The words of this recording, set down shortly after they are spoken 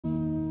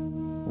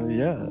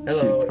Yeah.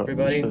 Hello, You probably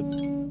everybody.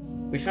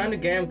 should. We found a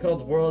game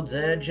called World's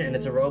Edge, and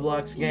it's a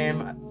Roblox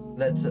game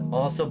that's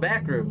also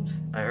Backrooms.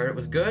 I heard it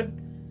was good,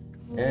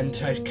 and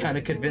I kind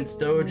of convinced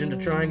Doge into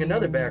trying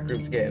another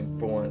Backrooms game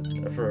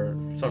for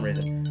some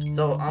reason.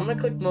 So I'm gonna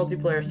click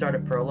multiplayer, start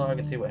at prologue,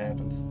 and see what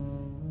happens.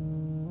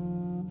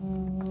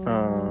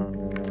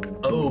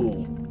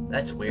 Oh,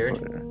 that's weird.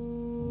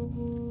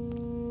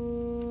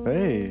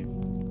 Hey.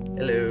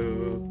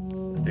 Hello.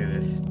 Let's do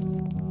this.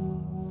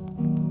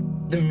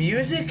 The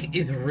music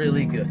is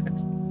really good.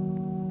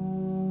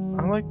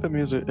 I like the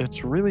music.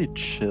 It's really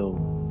chill.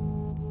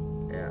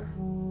 Yeah.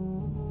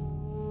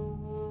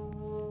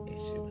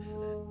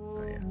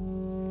 Oh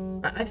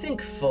yeah. I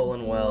think full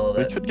and well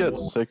We that could get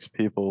 6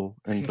 people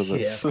into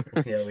this.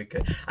 yeah, we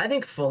could. I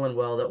think full and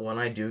well that when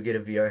I do get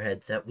a VR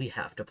headset, we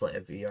have to play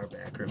a VR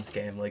Backrooms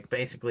game. Like,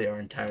 basically, our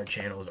entire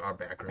channel is our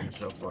Backrooms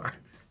so far.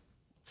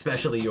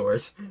 Especially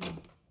yours.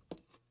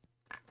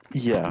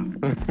 Yeah.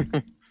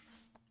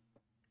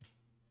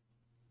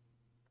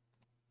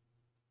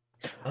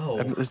 Oh.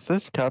 Is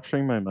this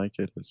capturing my mic?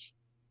 It is.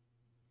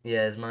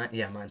 Yeah,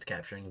 mine's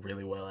capturing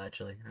really well,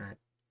 actually. Alright.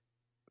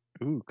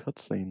 Ooh,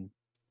 cutscene.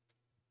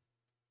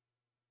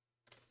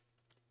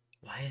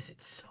 Why is it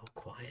so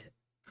quiet?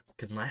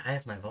 Because I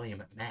have my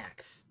volume at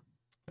max.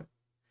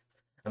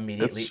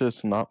 Immediately. It's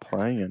just not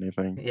playing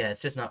anything. Yeah,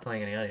 it's just not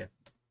playing any audio.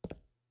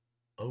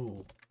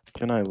 Oh.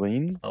 Can I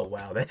lean? Oh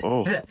wow, that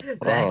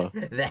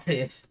that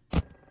is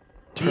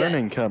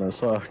turning kind of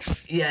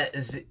sucks. Yeah,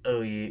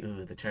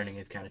 the turning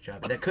is kind of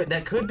choppy.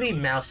 That could be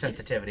mouse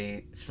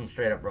sensitivity from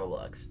straight up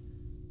Roblox.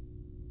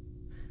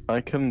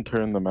 I can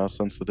turn the mouse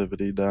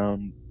sensitivity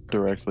down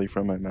directly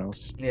from my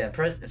mouse. Yeah,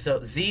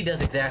 so Z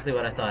does exactly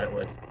what I thought it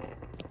would.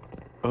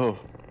 Oh.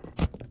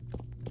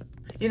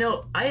 You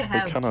know,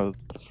 It kind of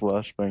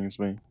flashbangs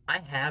me.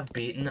 I have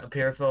beaten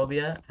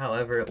Apeirophobia,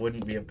 however, it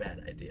wouldn't be a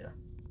bad idea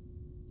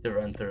to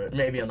run through it.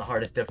 Maybe on the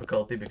hardest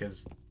difficulty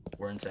because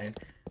we're insane.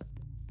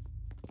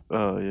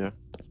 Oh, yeah.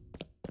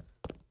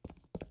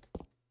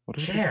 What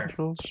are Chair. the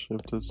controls?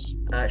 Shift is...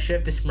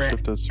 Shift is sprint.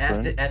 Shift is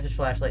sprint. F is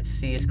flashlight.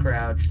 C is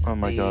crouch. Oh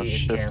my gosh, is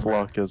shift camera.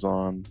 lock is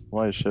on.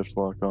 Why is shift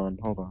lock on?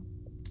 Hold on.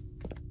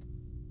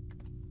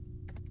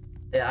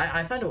 Yeah,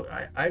 I find it...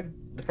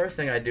 the first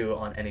thing I do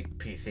on any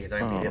PC is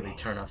I immediately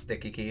turn off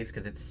sticky keys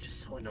because it's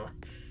just so annoying.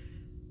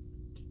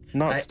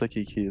 Not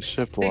sticky keys,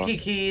 shift lock. Sticky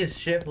keys,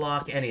 shift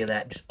lock, any of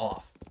that, just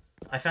off.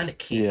 I found a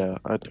key. Yeah,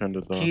 I turned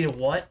it off. Key to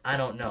what? I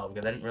don't know,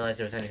 because I didn't realize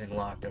there was anything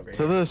locked over here.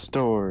 To this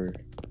door.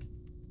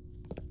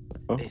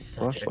 Oh, It's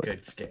such a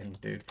good skin,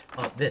 dude.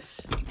 Oh,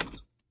 this.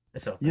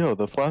 This open. Yo,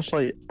 the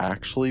flashlight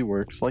actually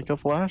works like a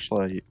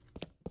flashlight.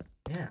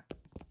 Yeah.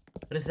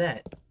 What is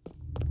that?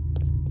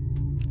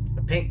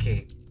 A pink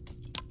key.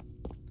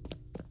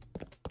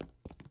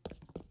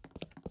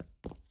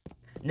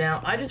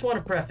 Now, I just want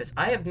to preface,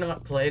 I have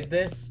not played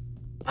this.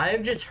 I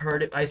have just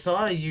heard it. I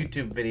saw a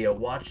YouTube video,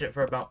 watched it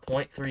for about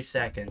 0.3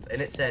 seconds,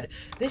 and it said,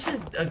 this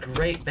is a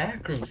great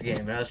Backrooms game.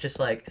 And I was just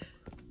like,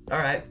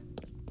 alright.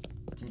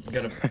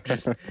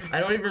 I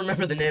don't even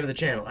remember the name of the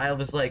channel. I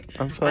was like,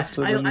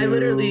 I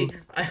literally,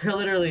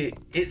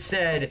 it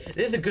said,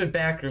 this is a good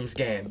Backrooms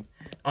game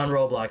on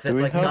Roblox.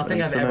 That's like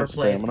nothing I've ever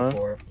played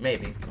before.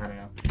 Maybe. I don't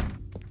know.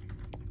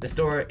 This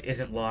door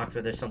isn't locked,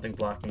 but there's something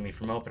blocking me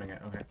from opening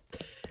it. Okay.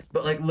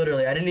 But, like,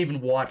 literally, I didn't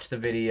even watch the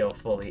video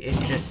fully. It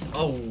just...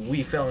 Oh,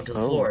 we fell into the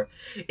floor.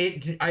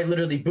 I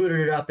literally booted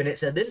it up, and it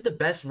said, this is the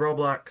best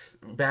Roblox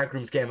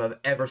Backrooms game I've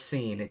ever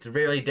seen. It's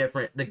really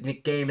different. The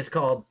game is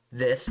called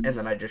this, and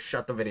then I just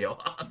shut the video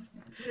off.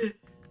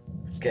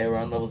 Okay, we're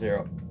on level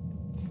 0.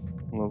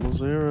 Level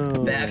 0.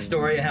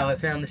 Backstory, how I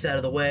found this out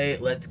of the way.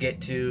 Let's get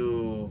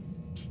to...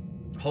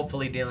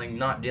 Hopefully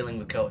not dealing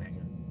with coat hanger.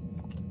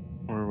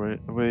 Or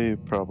we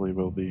probably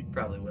will be.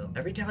 Probably will.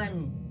 Every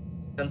time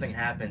something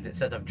happens, it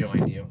says I've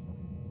joined you.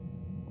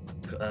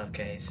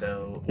 Okay,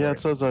 so... Yeah, it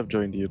says I've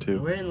joined you too.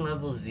 We're in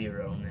level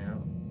 0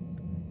 now.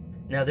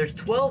 Now, there's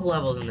 12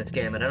 levels in this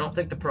game, and I don't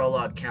think the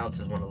prologue counts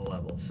as one of the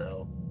levels,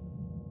 so...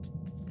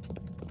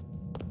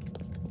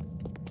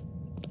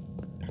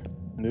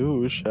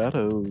 Ooh,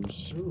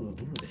 shadows. Ooh,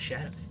 the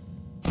shadow.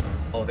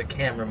 Oh, the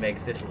camera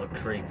makes this look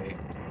creepy.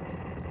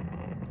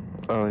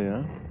 Oh,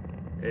 yeah?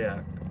 Yeah.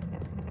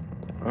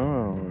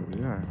 Oh,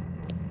 yeah.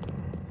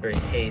 Very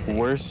hazy.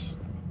 Worse...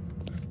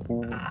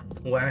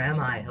 Where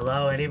am I?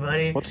 Hello,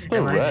 anybody? What's the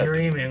Am I red?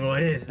 dreaming?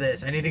 What is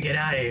this? I need to get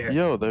out of here.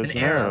 Yo, there's an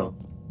arrow.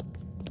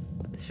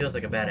 This feels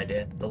like a bad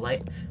idea. The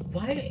light...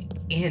 Why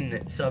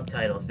in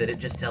subtitles did it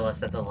just tell us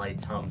that the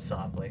lights hum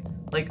softly?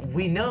 Like,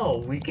 we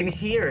know. We can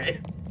hear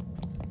it.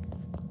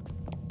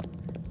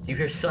 You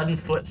hear sudden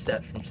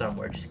footsteps from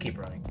somewhere. Just keep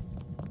running.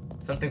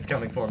 Something's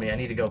coming for me. I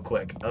need to go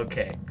quick.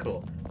 Okay,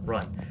 cool.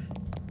 Run.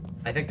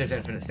 I think there's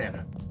infinite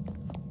stamina.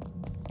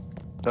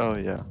 Oh,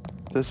 yeah.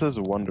 This is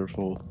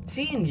wonderful.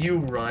 Seeing you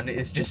run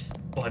is just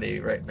funny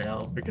right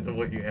now because of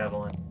what you have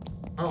on.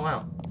 Oh,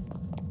 wow.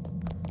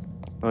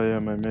 Oh, yeah,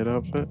 my maid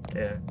outfit?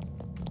 Yeah.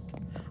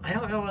 I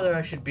don't know whether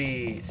I should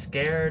be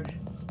scared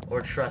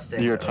or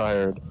trusting. You're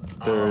tired.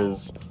 There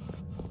is...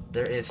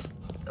 There is...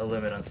 a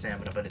limit on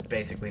stamina, but it's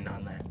basically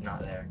not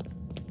there.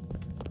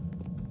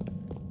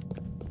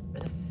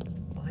 Where the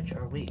fudge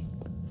are we?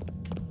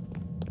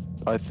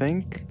 I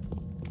think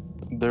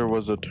there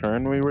was a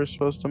turn we were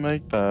supposed to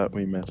make that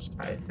we missed.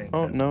 I think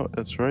Oh, so. no,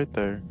 it's right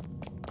there.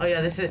 Oh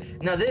yeah, this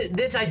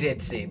I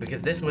did see,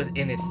 because this was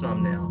in his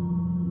thumbnail.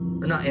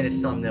 Or not in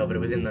his thumbnail, but it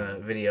was in the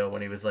video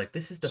when he was like,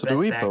 this is the best do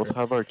we backroom. both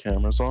have our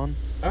cameras on?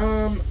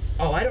 Oh,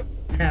 I don't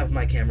have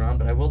my camera on,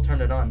 but I will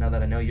turn it on now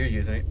that I know you're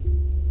using it.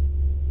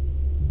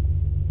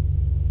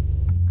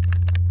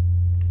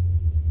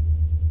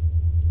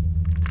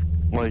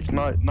 Like,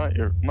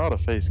 not a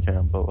face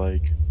cam, but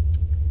like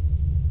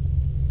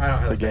I don't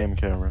have the game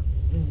camera.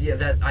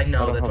 Yeah, I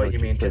know that's what you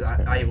mean, because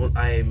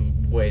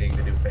I'm waiting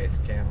to do face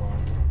cam on.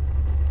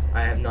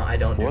 I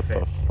don't do face.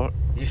 What the fuck?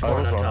 You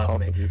spawned on top of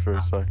me. You for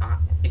a sec.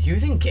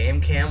 Using game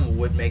cam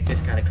would make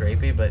this kind of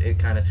creepy, but it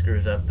kind of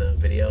screws up the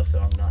video, so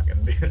I'm not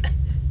gonna do that.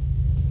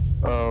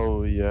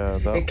 Oh yeah,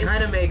 that. It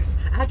kind of makes,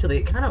 actually,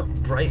 it kind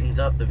of brightens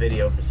up the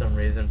video for some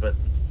reason, but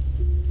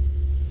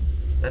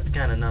that's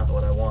kind of not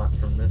what I want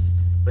from this.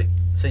 Wait,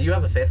 so you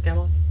have a face cam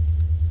on?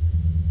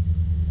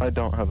 I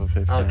don't have a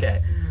face cam.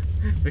 Okay,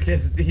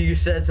 because you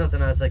said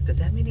something, I was like, does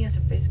that mean he has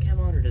a face cam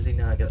on, or does he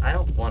not? Because I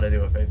don't want to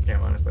do a face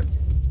cam, honestly.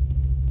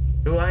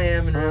 Who I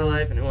am in real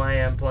life and who I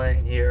am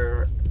playing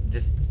here,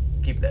 just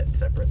keep that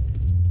separate.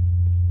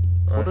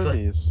 Honestly. What are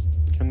these?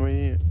 Can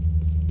we...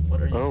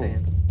 What are you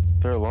seeing?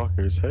 They're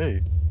lockers,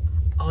 hey.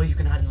 Oh, you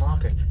can hide in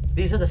lockers.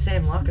 These are the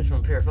same lockers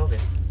from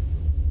Pyrophobia.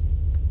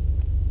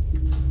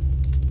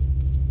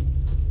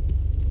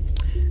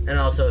 And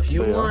also, if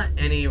you want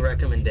any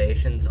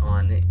recommendations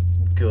on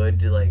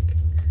good, like,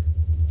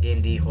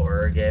 indie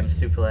horror games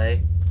to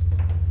play,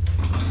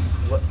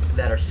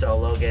 that are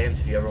solo games,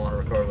 if you ever want to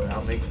record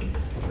without me,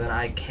 then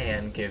I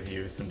can give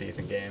you some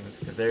decent games.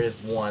 Because there is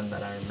one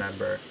that I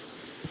remember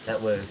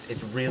that was,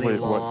 it's really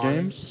long. What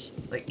games?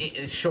 Like,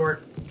 it's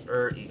short,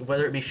 or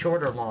whether it be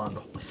short or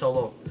long,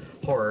 solo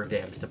horror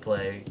games to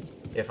play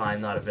if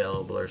I'm not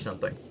available or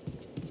something.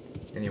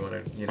 And you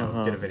want to, you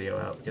know, get a video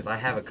out. Because I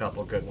have a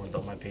couple good ones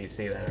on my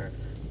PC that are,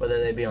 whether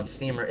they be on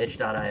Steam or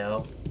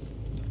itch.io,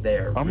 they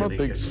are I'm really a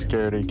big good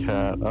scaredy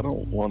cat. I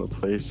don't want to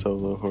play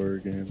solo horror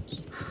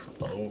games.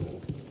 Oh.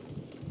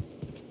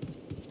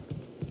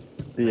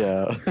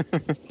 Yeah.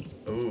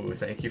 Ooh,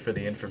 thank you for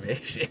the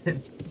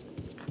information.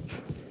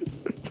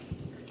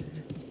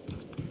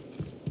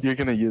 You're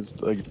gonna use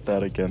like,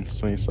 that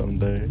against me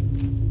someday.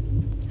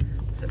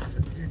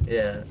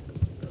 Yeah,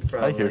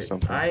 probably. I hear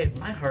something.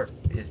 My heart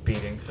is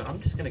beating, so I'm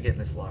just gonna get in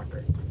this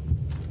locker.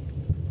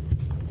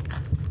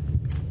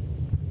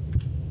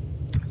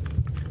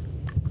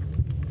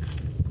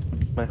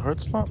 My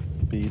heart's not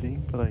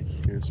beating, but I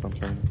hear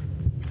something.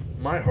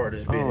 My heart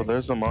is beating. Oh,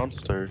 there's a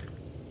monster.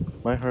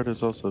 My heart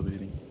is also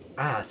beating.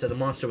 Ah, so the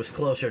monster was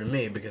closer to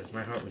me because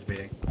my heart was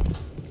beating.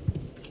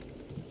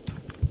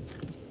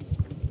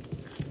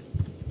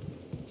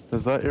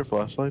 Is that your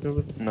flashlight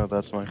over there? No,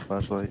 that's my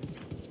flashlight.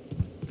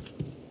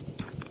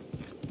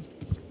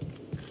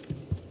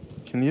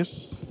 Can you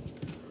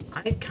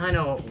I kind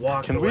of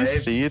walked away. Can we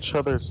see each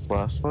other's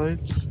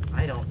flashlights?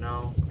 I don't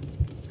know.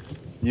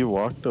 You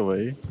walked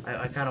away?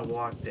 I kind of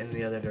walked in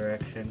the other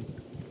direction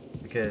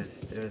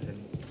because it was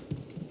an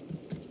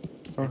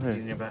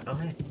entity nearby. Oh,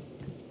 hey.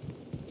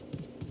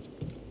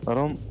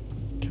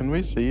 Can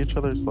we see each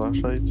other's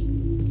flashlights?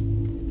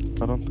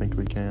 I don't think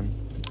we can.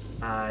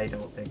 I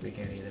don't think we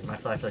can either. My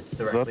flashlight's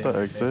directly on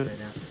my exit? face right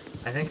now.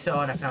 I think so,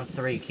 and I found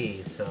 3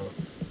 keys, so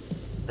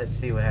let's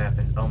see what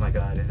happens. Oh my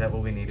god, is that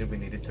what we needed? We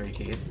needed 3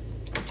 keys.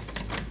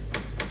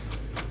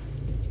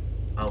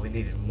 Oh, we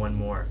needed 1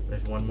 more.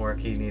 There's 1 more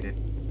key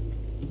needed.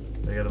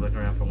 We gotta look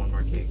around for 1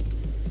 more key.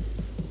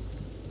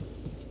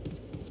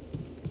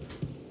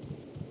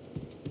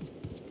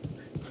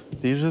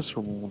 Do you just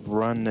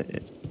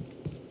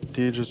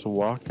Do you just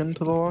walk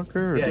into the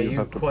locker? Or yeah, do you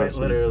have to quite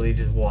literally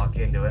just walk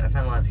into it. I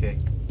found the last key.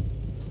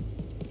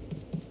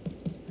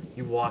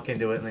 You walk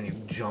into it and then you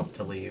jump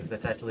to leave.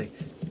 That's actually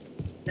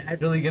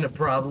gonna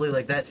probably,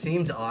 like, that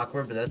seems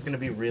awkward, but that's gonna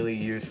be really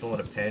useful in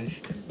a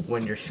pinch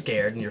when you're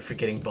scared and you're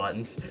forgetting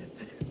buttons.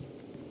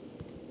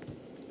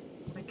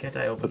 Why can't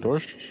I open the door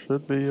this?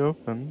 should be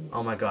open.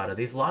 Oh my god, are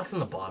these locks on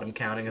the bottom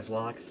counting as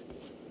locks?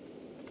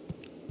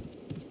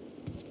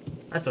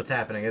 That's what's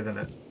happening, isn't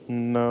it?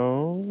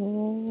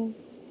 No.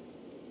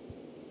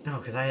 No,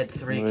 because I had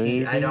 3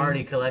 keys. I'd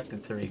already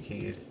collected 3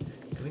 keys.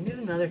 Do we need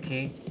another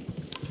key?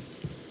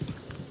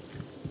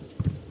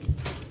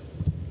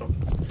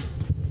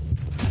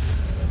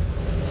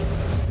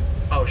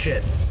 Oh, oh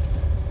shit.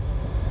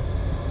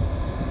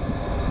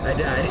 I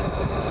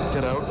died.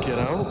 Get out, get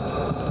out.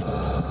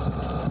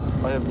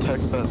 I have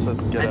text that says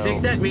get out. I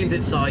think that means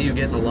it saw you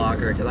get in the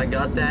locker, because I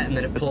got that and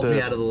then it pulled me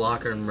out of the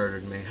locker and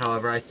murdered me.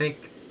 However, I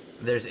think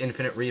there's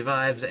infinite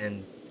revives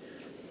and,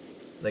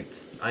 like,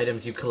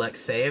 items you collect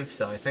save,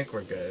 so I think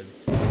we're good.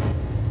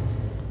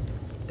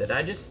 Did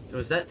I just...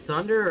 Was that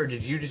thunder, or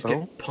did you just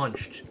get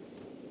punched?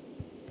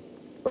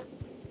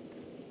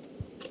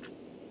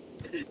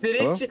 Did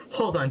it...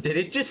 Hold on, did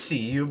it just see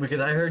you?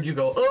 Because I heard you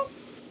go, oh!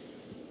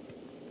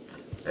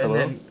 And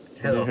then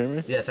Can you hear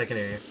me? Yes, I can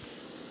hear you.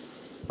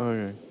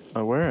 Okay.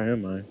 Where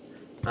am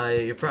I?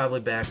 You're probably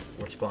back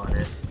where spawn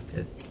is,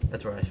 cause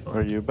that's where I spawn.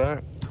 Are you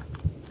back?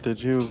 Did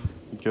you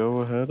go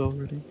ahead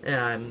already?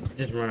 Yeah, I'm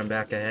just running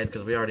back ahead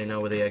because we already know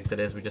where the exit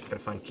is. We just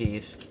gotta find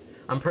keys.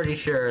 I'm pretty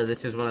sure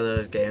this is one of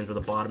those games where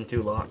the bottom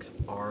 2 locks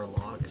are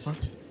locks. What?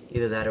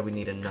 Either that or we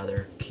need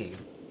another key.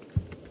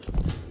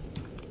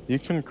 You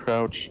can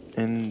crouch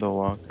in the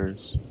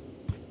lockers.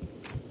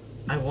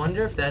 I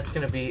wonder if that's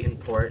gonna be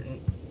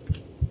important.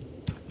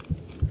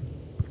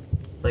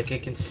 Like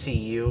it can see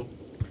you.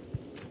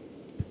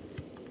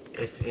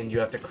 And you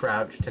have to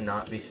crouch to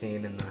not be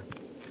seen in the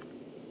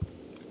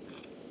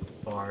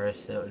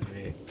forest. That would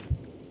be.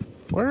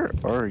 Where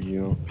are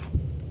you?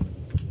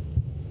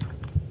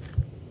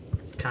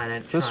 Kind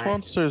of. This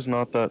monster's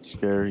not that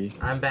scary.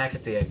 I'm back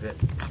at the exit.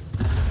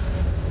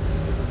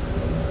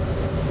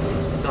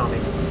 It saw me.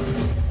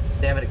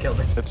 Damn it! It killed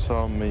me. It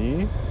saw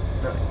me?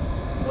 No.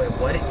 Wait,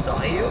 what? It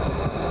saw you?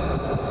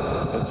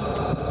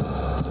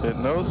 It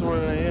knows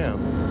where I am.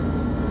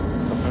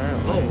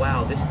 Apparently. Oh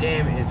wow, this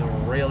game is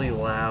really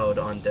loud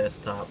on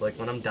desktop. Like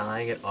when I'm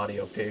dying, it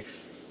audio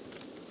peaks.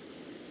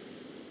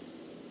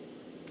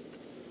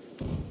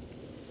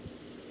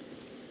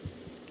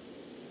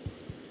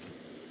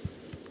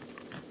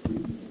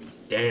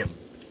 Damn.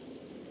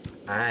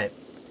 Alright.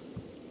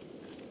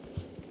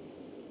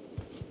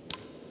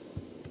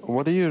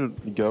 What do you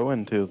go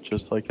into?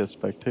 Just like a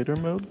spectator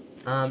mode?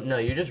 No,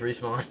 you just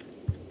respawn.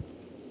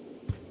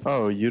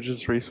 Oh, you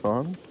just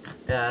respawn?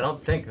 Yeah, I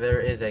don't think there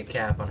is a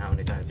cap on how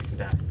many times you can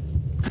die.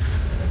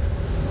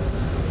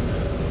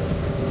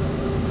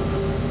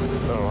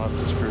 Oh,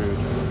 I'm screwed.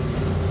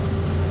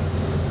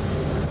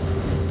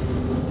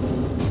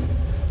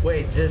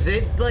 Wait, does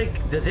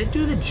it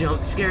do the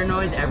jump scare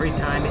noise every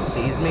time it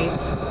sees me?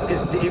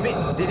 Because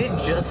did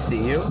it just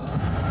see you?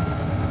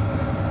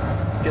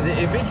 Because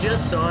if it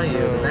just saw you,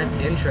 then that's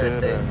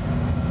interesting.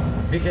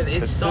 Because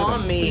it saw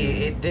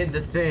me, it did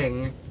the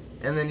thing,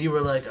 and then you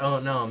were like, oh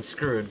no, I'm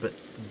screwed, but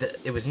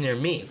it was near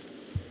me.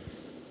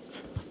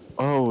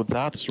 Oh,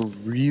 that's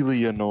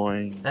really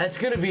annoying. That's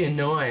gonna be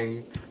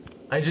annoying.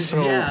 When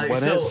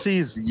it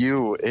sees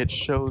you, it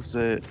shows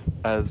it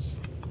as...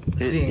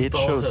 It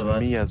shows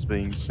me as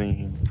being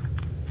seen.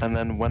 And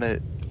then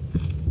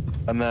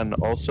and then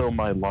also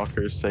my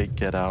lockers say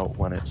get out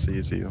when it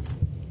sees you.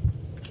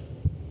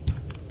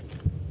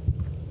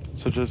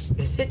 So just...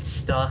 Is it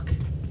stuck?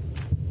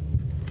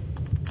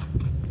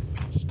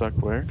 Stuck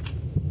where?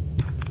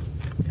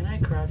 Can I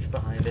crouch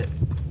behind it?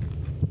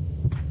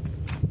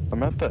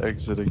 I'm at the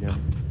exit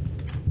again.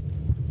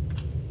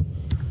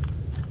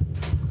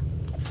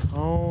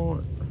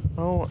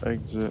 Oh,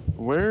 exit.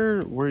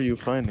 Where were you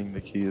finding the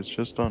keys?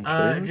 Just on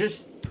chairs?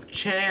 Just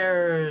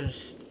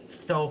chairs,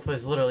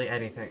 sofas, literally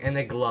anything. And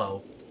they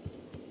glow.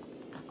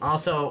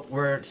 Also,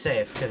 we're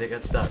safe because it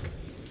got stuck.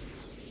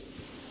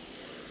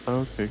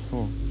 Okay,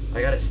 cool.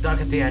 I got it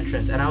stuck at the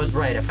entrance, and I was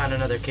right. I found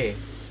another key.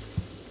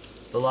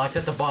 The locks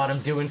at the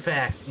bottom do, in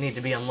fact, need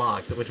to be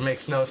unlocked, which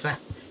makes no sense.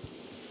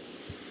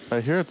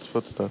 I hear its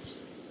footsteps.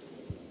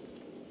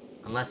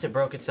 Unless it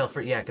broke itself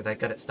free. Yeah, because I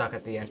got it stuck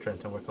at the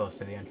entrance, and we're close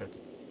to the entrance.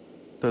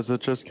 Does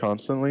it just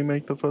constantly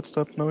make the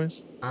footstep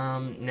noise?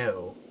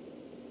 No.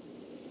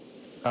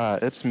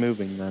 It's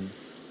moving then.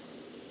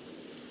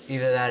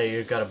 Either that or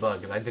you've got a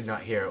bug, because I did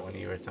not hear it when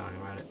you were talking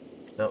about it.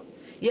 So,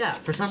 yeah,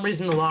 for some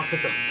reason the lock at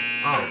the...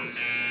 Oh.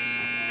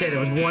 Okay, there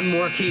was one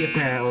more key,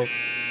 apparently.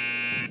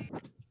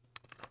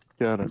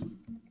 Got it.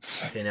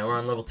 Okay, now we're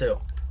on level 2.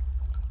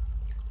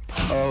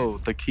 Oh,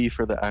 the key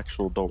for the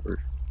actual door.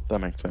 That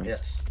makes sense.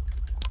 Yes.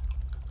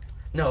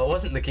 No, it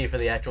wasn't the key for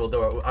the actual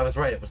door. I was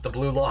right, it was the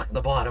blue lock at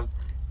the bottom.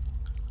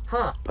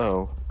 Huh.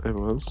 Oh, it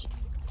was?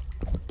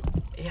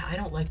 Yeah, I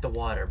don't like the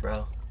water,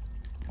 bro.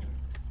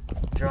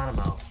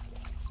 Geronimo.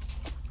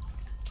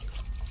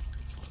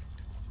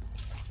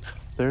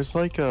 There's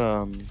like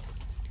a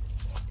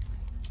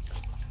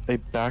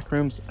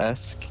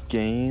Backrooms-esque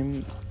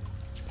game.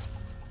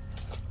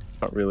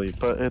 Not really,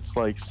 but it's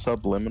like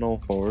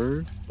subliminal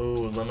horror.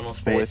 Ooh, liminal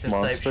spaces with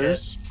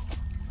monsters.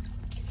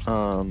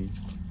 Type shit.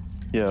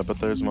 Yeah, but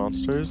there's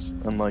monsters,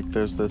 and like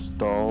there's this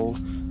doll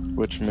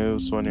which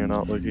moves when you're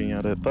not looking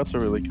at it. That's a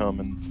really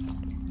common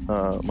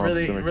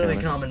monster mechanic. Really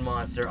common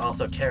monster,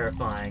 also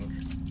terrifying.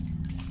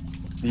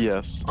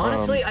 Yes.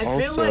 Honestly, I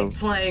feel like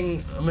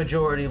playing a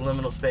majority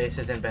liminal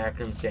spaces and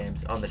backrooms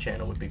games on the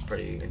channel would be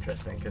pretty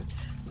interesting, because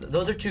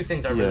those are two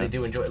things I really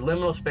do enjoy.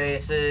 Liminal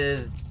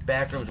spaces,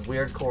 backrooms,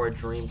 weirdcore,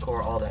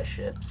 dreamcore, all that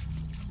shit.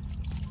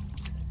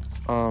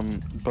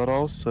 But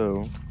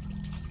also...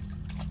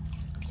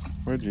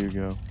 Where'd you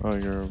go? Oh,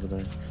 you're over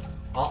there.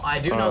 I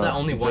do know that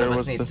only one of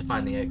us needs to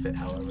find the exit,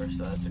 however,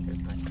 so that's a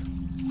good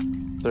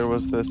thing. There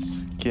was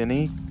this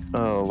skinny,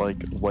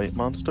 like, white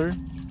monster,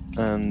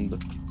 and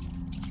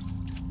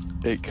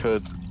it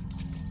could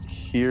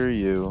hear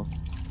you.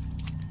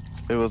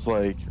 It was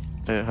like,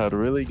 it had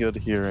really good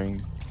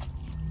hearing,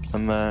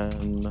 and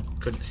then...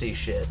 Couldn't see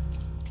shit.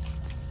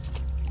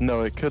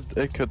 No, it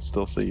could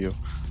still see you.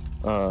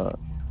 Where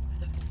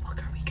the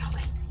fuck are we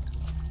going?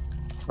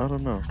 I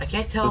don't know. I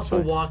can't tell if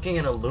we're walking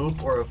in a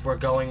loop or if we're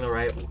going the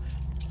right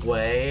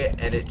way,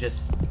 and it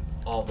just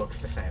all looks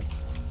the same.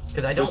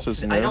 Because I don't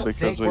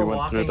think we're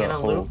walking in a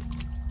loop.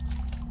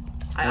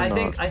 I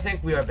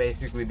think we are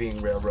basically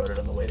being railroaded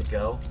on the way to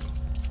go.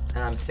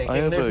 And I'm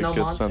thinking there's no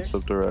monsters. I have a good sense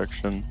of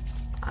direction.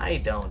 I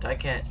don't. I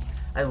can't.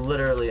 I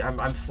literally.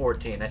 I'm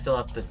 14. I still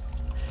have to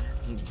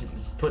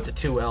put the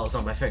 2 L's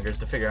on my fingers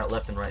to figure out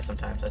left and right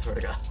sometimes. I swear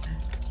to God.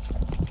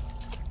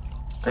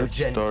 It's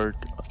dark.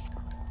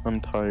 I'm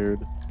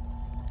tired.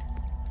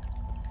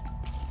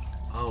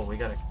 Oh, we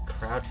gotta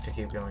crouch to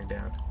keep going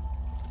down.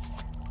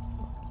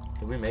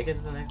 Did we make it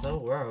to the next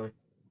level? Where are we?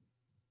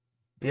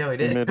 Yeah, we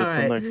did. We made it to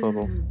the next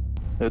level.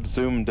 It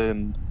zoomed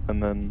in,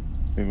 and then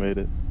we made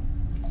it.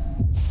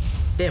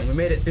 Damn, we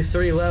made it through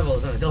 3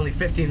 levels, and it's only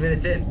 15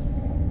 minutes in.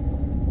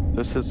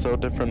 This is so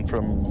different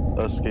from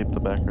Escape the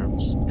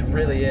Backrooms. It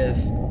really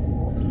is.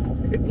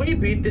 If we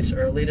beat this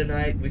early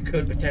tonight, we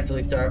could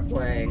potentially start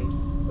playing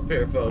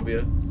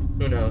Apeirophobia.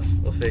 Who knows?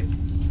 We'll see.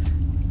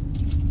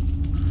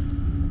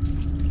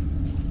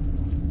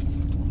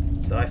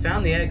 So I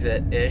found the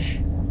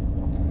exit-ish.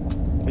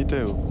 Me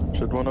too.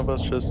 Should one of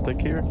us just stick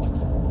here?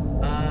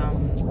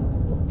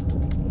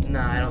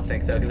 Nah, I don't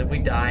think so, because if we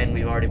die and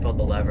we've already pulled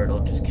the lever,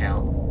 it'll just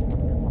count.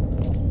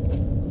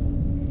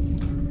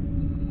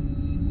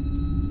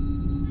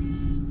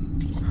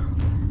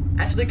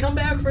 Actually, come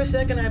back for a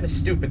second, I have a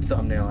stupid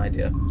thumbnail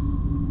idea.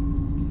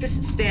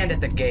 Just stand at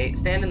the gate,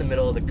 stand in the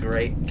middle of the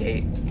great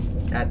gate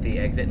at the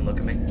exit and look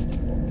at me.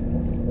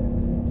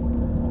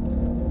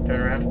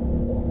 Turn around.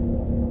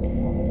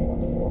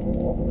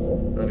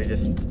 Let me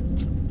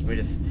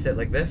just sit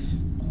like this.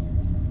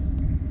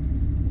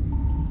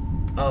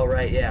 Oh,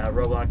 right, yeah,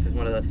 Roblox is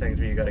one of those things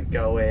where you gotta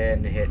go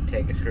in,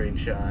 take a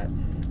screenshot.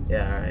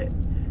 Yeah, alright.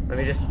 Let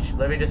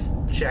me just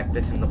check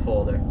this in the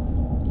folder.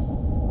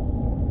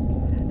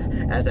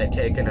 As I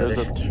take another...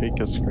 There's a take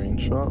a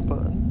screenshot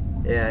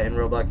button? Yeah, in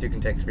Roblox you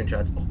can take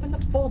screenshots. Open the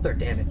folder,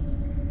 damn it.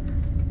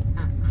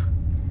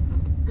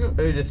 Let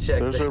me just check.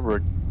 There's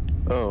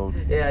oh.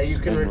 Yeah, you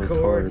can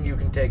record and you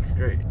can take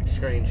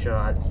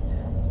screenshots.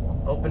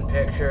 Open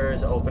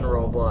pictures, open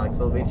Roblox.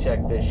 Let me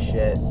check this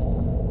shit.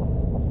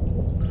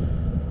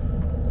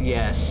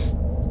 Yes.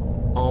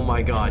 Oh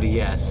my god,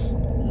 yes.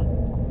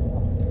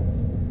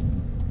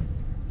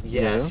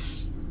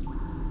 Yes.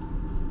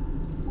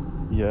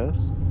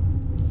 Yes?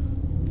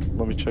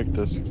 Let me check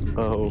this.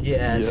 Oh,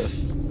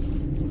 yes.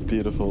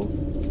 Beautiful.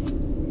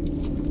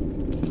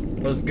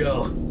 Let's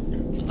go.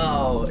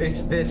 Oh,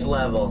 it's this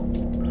level.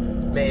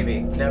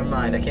 Maybe. Never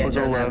mind, I can't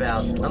turn that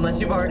valve. Unless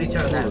you've already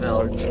turned that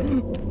valve.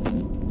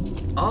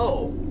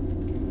 Oh!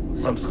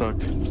 I'm stuck.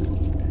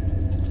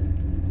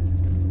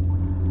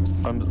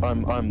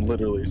 I'm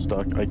literally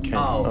stuck. I can't.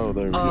 Oh,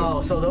 there we go.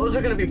 Oh, so those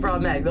are gonna be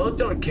problematic. Those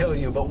don't kill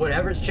you, but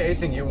whatever's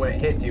chasing you when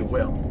it hits you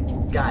will.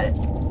 Got it.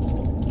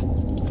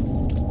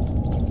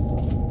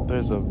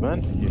 There's a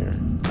vent here.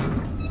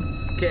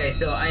 Okay,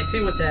 so I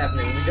see what's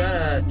happening. We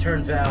gotta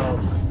turn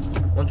valves.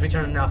 Once we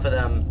turn enough of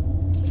them,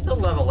 there's a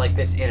level like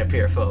this in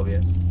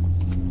Apeirophobia.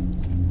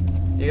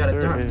 You gotta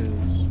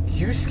turn.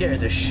 You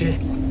scared the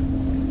shit.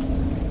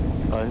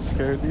 I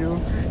scared you?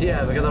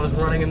 Yeah, because I was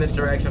running in this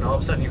direction, all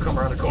of a sudden you come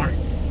around the corner.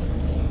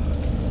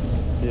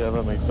 Yeah,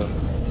 that makes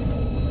sense.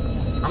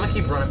 I'm gonna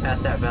keep running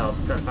past that valve,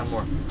 trying to find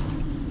more.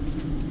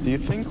 Do you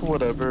think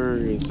whatever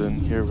is in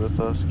here with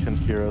us can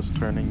hear us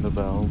turning the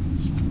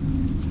valves?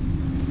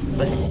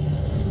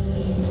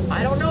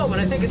 I don't know, but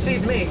I think it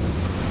sees me.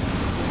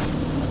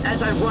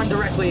 As I run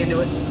directly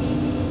into it.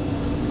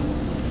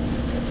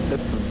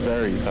 It's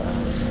very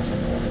fast.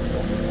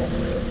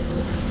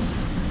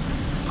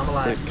 I'm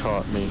alive. It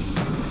caught me.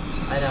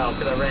 I know,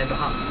 because I ran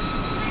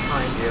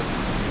behind you.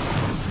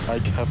 I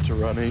kept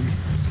running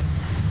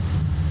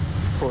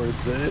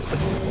towards it.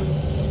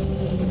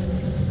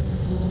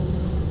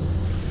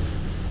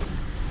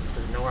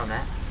 Does it know where I'm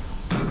at?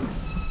 I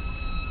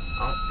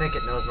don't think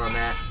it knows where I'm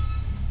at.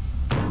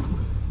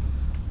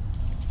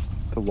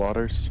 The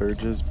water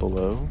surges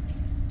below?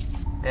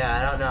 Yeah,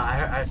 I don't know.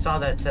 I saw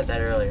that, said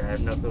that earlier. I have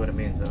no clue what it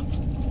means, though.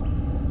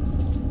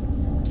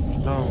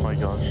 Oh my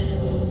gosh.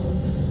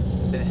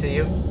 Did it see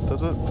you?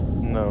 Does it?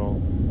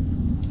 No.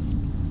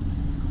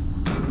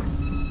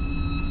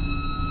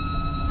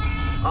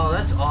 Oh,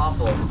 that's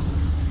awful.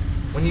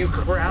 When you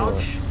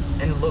crouch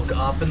and look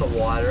up in the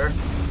water,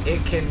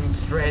 it can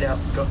straight up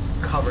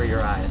cover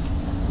your eyes.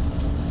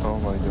 Oh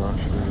my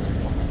gosh.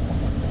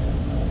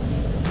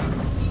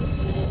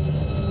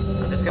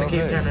 I'm just gonna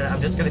keep turning it.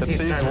 I'm just gonna keep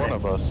turning it. It sees one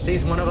of us.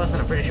 Sees one of us,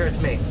 and I'm pretty sure it's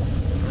me.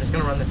 I'm just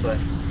gonna run this way.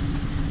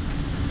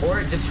 Or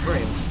it just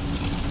screams.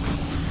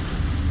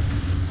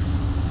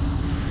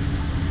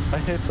 I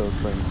hate those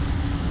things.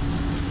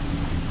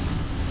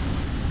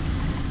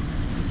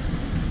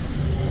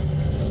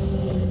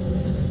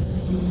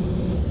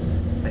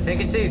 I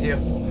think it sees you.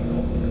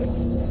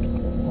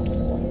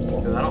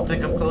 Because I don't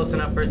think I'm close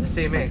enough for it to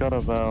see me. I got a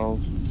valve.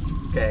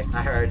 Okay,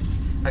 I heard.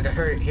 I got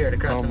heard here to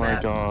cross the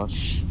map. Oh my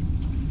gosh.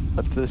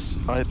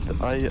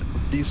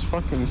 These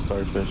fucking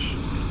starfish.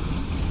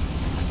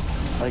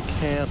 I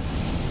can't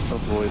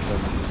avoid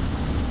them.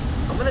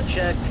 I'm gonna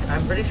check.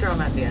 I'm pretty sure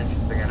I'm at the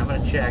entrance again. I'm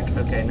gonna check.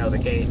 Okay, no, the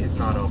gate is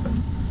not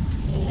open.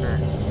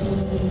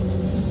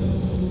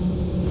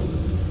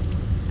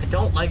 I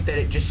don't like that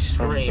it just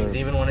screams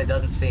even when it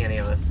doesn't see any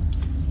of us.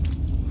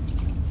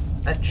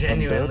 That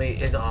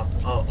genuinely is off.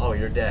 Oh,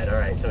 you're dead.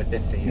 Alright, so it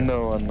did see you.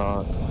 No, I'm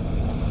not.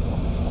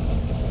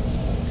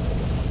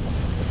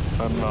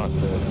 I'm not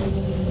dead.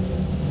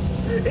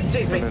 It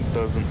sees me. And it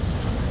doesn't.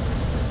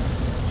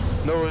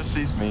 No, it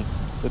sees me.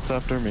 It's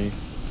after me.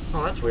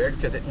 Oh, that's weird,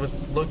 because it was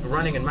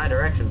running in my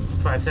direction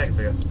 5 seconds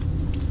ago.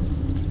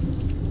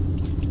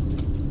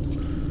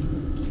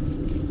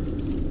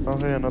 Oh,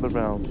 hey, another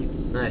valve.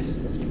 Nice.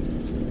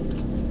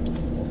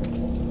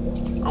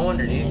 I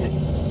wonder, do you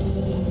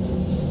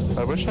think...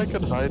 I wish I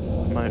could hide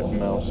my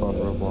mouse on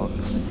Roblox.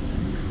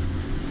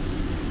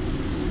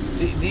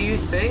 Do you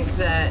think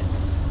that...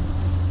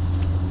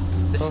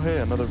 Oh, hey,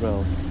 another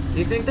valve. Do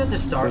you think that the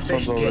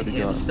starfish get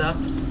him stuck?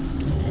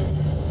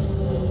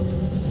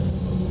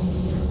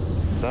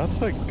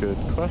 That's a good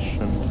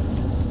question.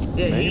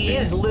 Yeah, Maybe. he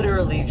is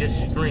literally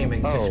just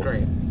screaming to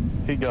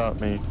scream. He got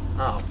me.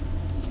 Oh.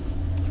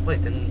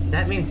 Wait, then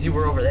that means you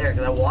were over there,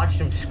 because I watched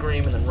him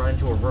scream and then run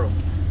into a room.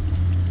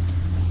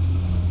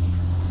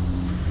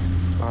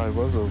 I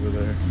was over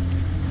there.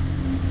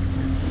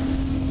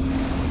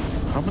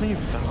 How many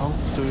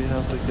valves do we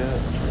have to get?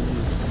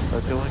 Jeez. I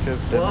feel like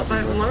I've been Well,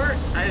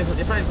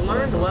 if I've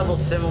learned a level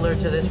similar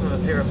to this from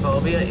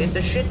Apeirophobia, it's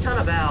a shit ton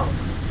of valves.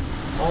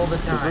 All the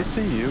time. Does I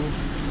see you?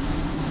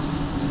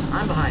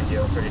 I'm behind you,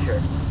 I'm pretty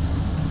sure.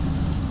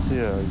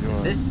 Yeah, you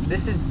are.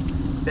 This is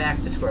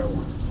back to square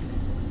one.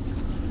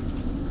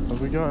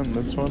 Have we gotten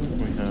this one?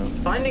 We have.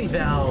 Finding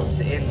valves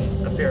in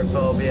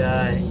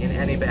Apeirophobia, in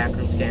any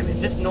backrooms game, is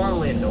just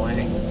normally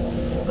annoying.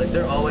 Like,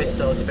 they're always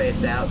so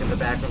spaced out because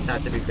the backrooms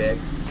have to be big.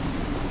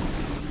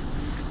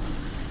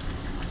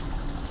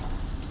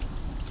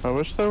 I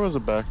wish there was a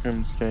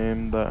backrooms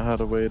game that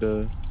had a way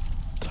to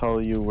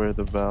tell you where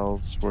the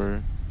valves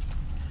were.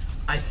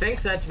 I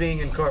think that's being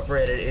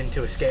incorporated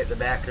into Escape the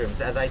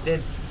Backrooms, as I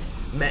did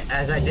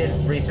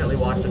recently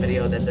watch the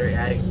video that they're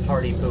adding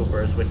party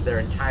poopers, which their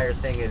entire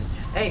thing is,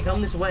 hey,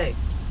 come this way.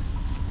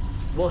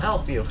 We'll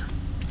help you.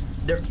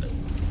 They're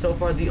so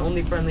far the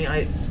only friendly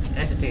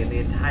entity in the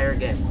entire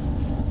game.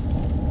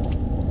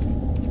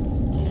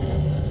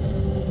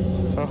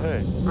 Oh,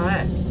 hey. Oh,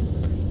 hey.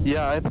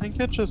 Yeah, I think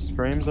it just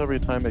screams every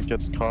time it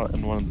gets caught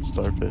in one of the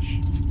starfish.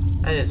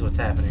 That is what's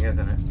happening,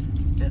 isn't it?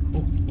 Yeah.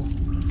 Ooh, ooh.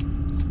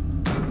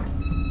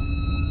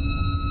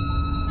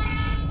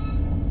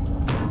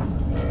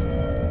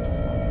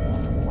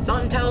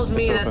 Something tells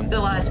me that's the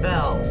last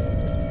valve.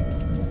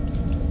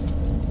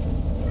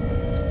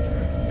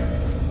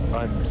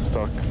 I'm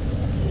stuck.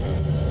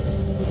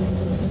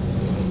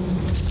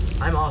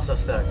 I'm also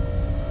stuck.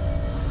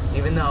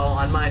 Even though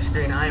on my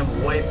screen I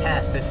am way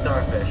past this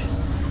starfish.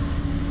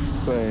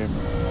 Same.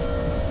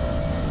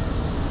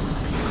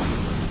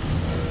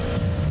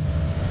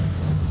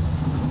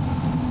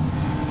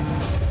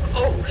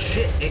 Oh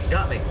shit, it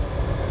got me.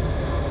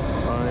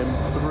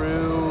 I'm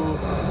through.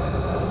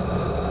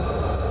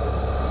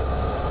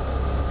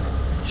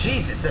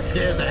 Jesus, that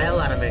scared the hell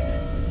out of me.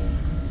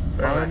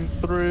 I'm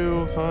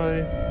through.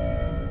 Hi.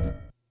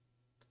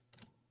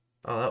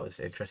 Oh, that was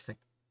interesting.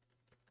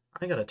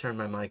 I gotta turn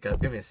my mic up.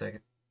 Give me a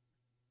second.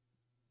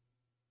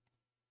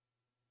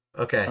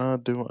 Okay.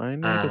 Do I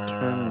need to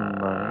turn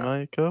my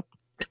mic up?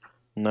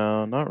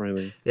 No, not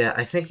really. Yeah,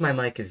 I think my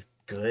mic is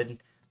good.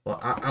 Well,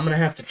 I'm gonna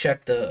have to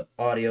check the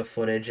audio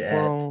footage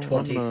at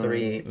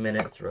 23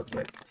 minutes real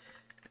quick.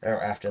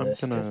 Or after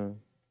this. I'm gonna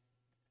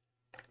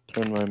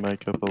turn my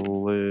mic up a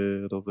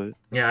little bit.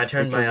 Yeah, I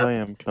turned mine up. I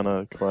am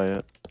kinda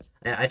quiet.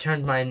 Yeah, I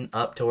turned mine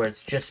up to where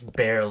it's just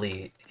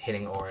barely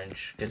hitting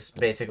orange. Because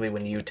basically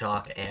when you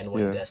talk and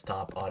when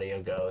desktop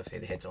audio goes,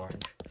 it hits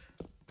orange.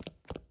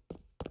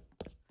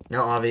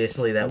 Now,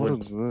 obviously, that would...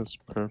 What is this?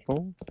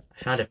 Purple?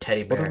 I found a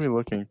teddy bear. What are we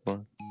looking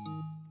for?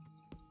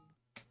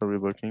 Are we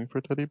looking for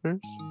teddy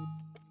bears?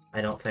 I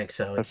don't think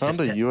so. I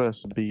found a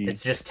USB.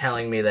 It's just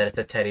telling me that it's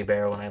a teddy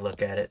bear when I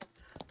look at it.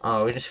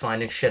 Oh, we're just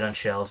finding shit on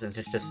shelves. It's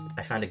just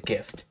I found a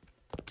gift.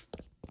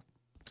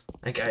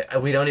 Like,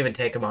 we don't even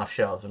take them off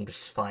shelves. I'm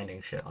just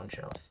finding shit on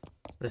shelves.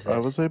 This is I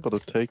was able to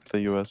take the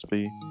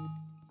USB.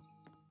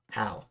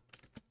 How?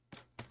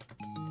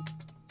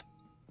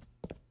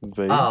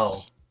 Vase?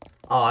 Oh,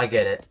 I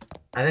get it.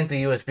 I think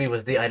the USB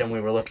was the item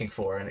we were looking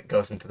for, and it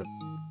goes into the...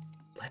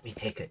 Let me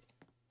take it.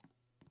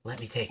 Let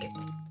me take it.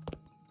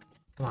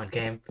 Come on,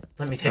 game.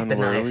 Let me take the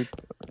knife.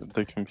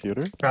 The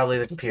computer? Probably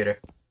the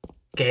computer.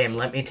 Game,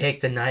 let me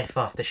take the knife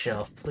off the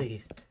shelf,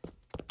 please.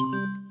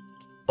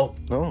 Oh.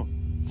 Oh.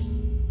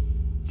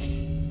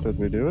 Did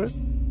we do it?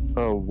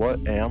 Oh,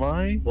 what am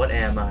I? What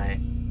am I?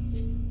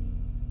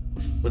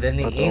 Within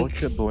the ink... A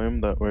delicate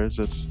bloom that wears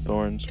its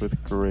thorns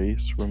with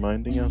grace,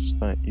 reminding us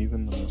that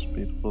even the most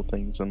beautiful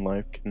things in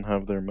life can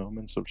have their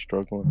moments of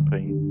struggle and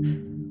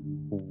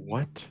pain.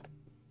 What?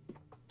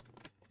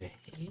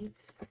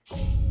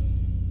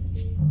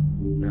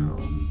 No.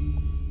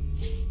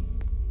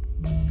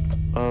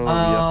 Oh, you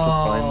have to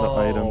find the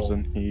items Oh.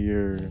 in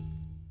here.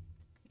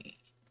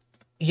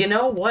 You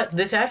know what?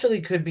 This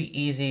actually could be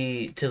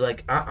easy to,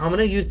 like, I'm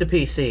gonna use the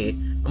PC.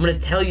 I'm gonna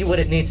tell you what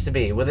it needs to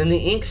be. Within the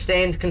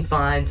ink-stained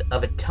confines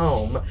of a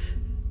tome,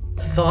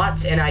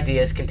 thoughts and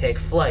ideas can take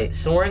flight,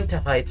 soaring to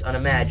heights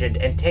unimagined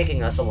and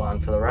taking us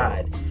along for the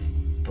ride.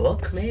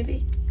 Book,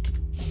 maybe?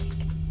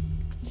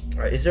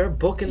 Is there a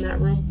book in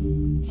that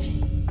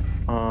room?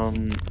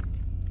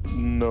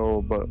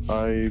 No, but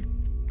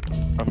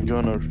I'm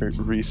gonna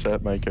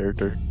reset my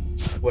character.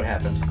 What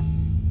happened?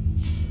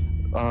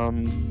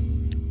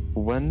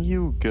 When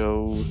you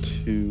go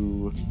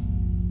to...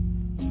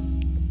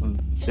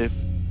 If...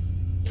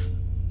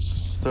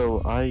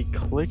 So, I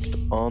clicked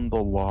on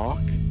the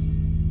lock.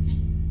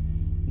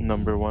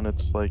 Number one,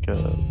 it's like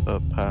a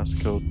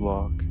passcode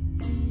lock.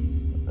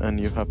 And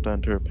you have to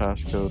enter a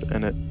passcode,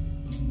 and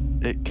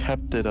it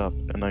kept it up,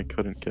 and I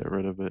couldn't get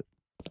rid of it.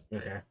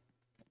 Okay.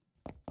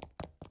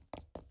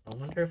 I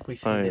wonder if we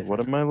see Alright, what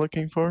am I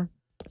looking for?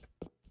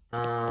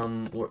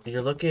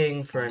 You're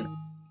looking for an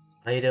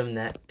item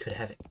that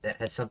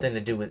has something to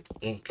do with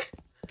ink.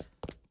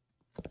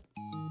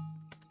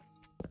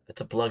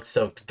 It's a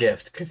blood-soaked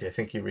gift, because I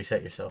think you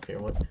reset yourself here.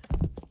 What?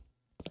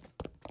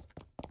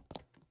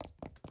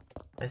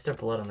 Why is there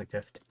blood on the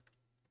gift?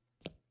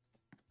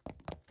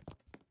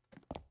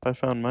 I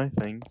found my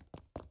thing.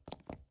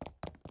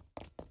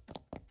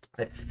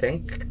 I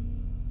think.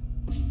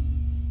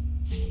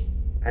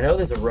 I know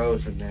there's a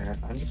rose in there.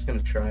 I'm just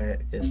gonna try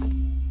it.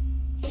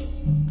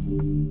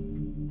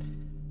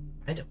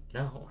 I don't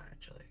know,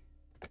 actually.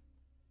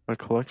 A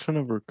collection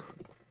of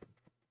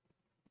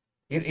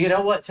You know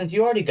what? Since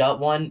you already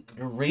got one,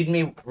 read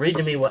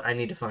to me what I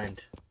need to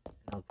find.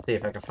 I'll see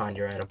if I can find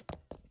your item.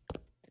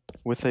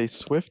 with a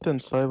swift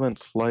and silent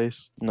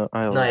slice. No,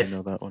 I already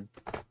know that one.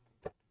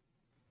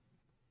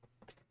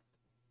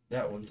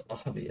 That one's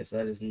obvious.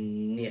 That is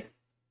near.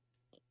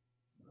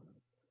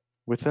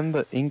 Within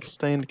the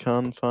ink-stained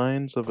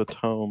confines of a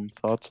tome,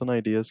 thoughts and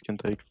ideas can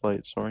take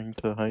flight, soaring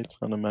to heights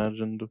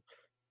unimagined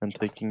and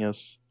taking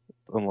us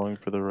along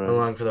for the ride.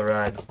 Along for the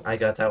ride. I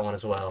got that one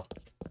as well.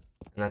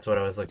 And that's what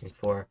I was looking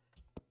for.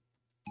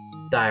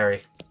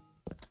 Diary.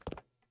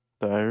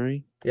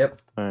 Diary?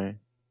 Yep. Alright.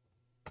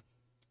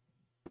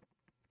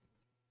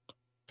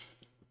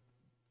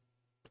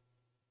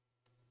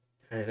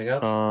 Anything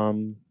else?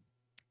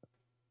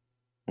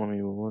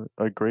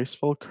 A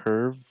graceful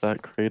curve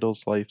that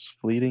cradles life's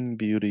fleeting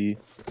beauty.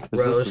 Is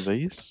Rose. this a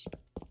vase?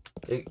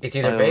 It's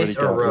either vase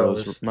or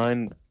rose.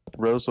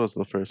 Rose was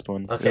the first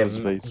one. Okay, it was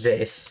vase.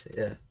 Vase,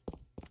 yeah.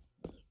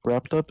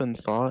 Wrapped up in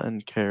thought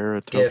and care,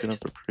 a Gift. token of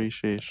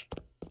appreciation.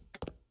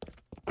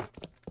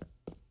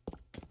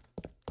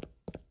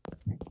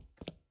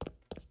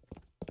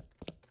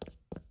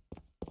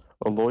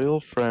 A loyal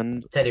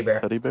friend. Teddy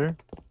bear. Teddy bear?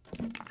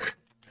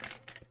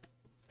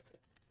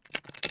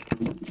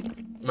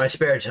 My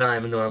spare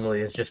time normally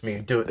is just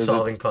me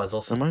solving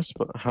puzzles. Am I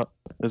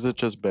is it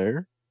just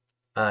bear?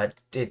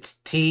 It's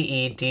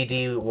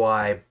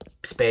TEDDY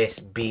space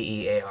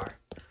BEAR.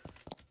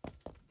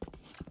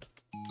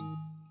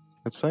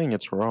 It's saying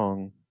it's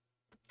wrong.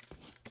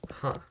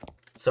 Huh.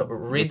 So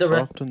read the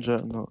rest. Soft and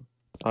gentle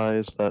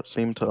eyes that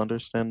seem to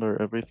understand our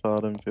every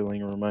thought and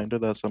feeling. A reminder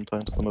that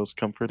sometimes the most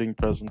comforting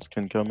presence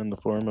can come in the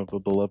form of a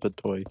beloved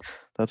toy.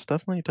 That's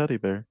definitely teddy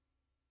bear.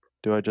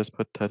 Do I just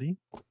put teddy?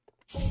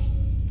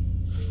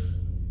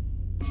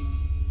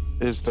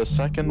 Is the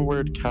second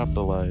word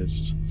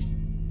capitalized?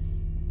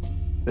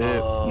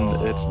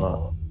 It's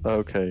not.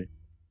 Okay.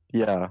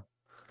 Yeah.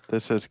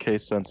 This is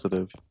case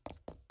sensitive.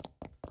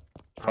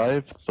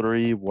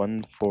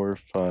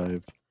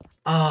 53145.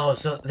 Oh,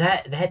 so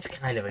that's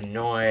kind of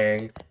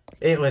annoying.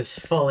 It was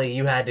fully,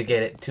 you had to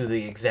get it to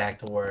the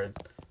exact word.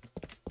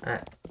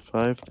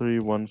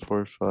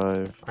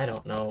 53145. I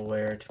don't know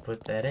where to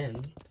put that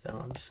in, so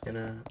I'm just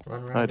gonna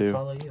run around and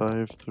follow you.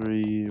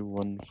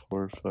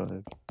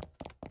 53145.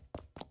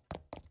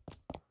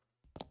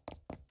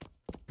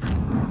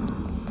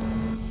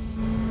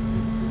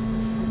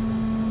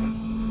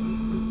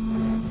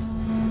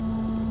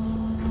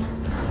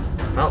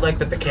 I don't like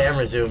that the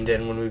camera zoomed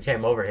in when we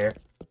came over here.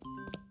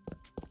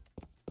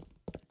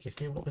 Excuse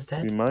me, what was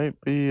that? We might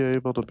be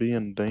able to be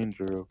in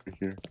danger over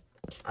here.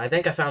 I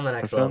think I found the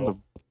next level. I found a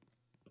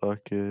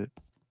bucket.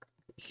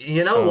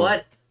 You know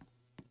what?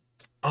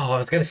 Oh, I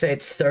was gonna say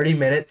it's 30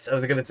 minutes. I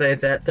was gonna say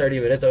it's at 30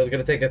 minutes. I was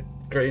gonna take a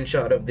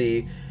screenshot of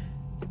the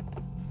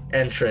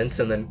entrance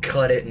and then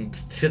cut it and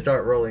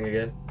start rolling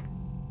again.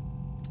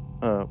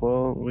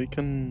 Well, we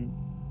can...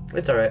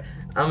 It's alright.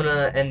 I'm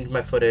gonna end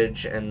my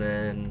footage and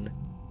then...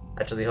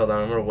 Actually, hold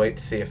on. I'm gonna wait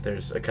to see if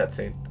there's a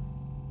cutscene.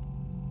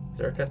 Is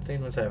there a cutscene?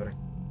 What's happening?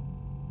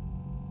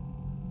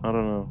 I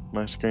don't know.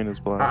 My screen is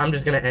black. I'm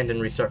just gonna end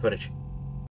and restart footage.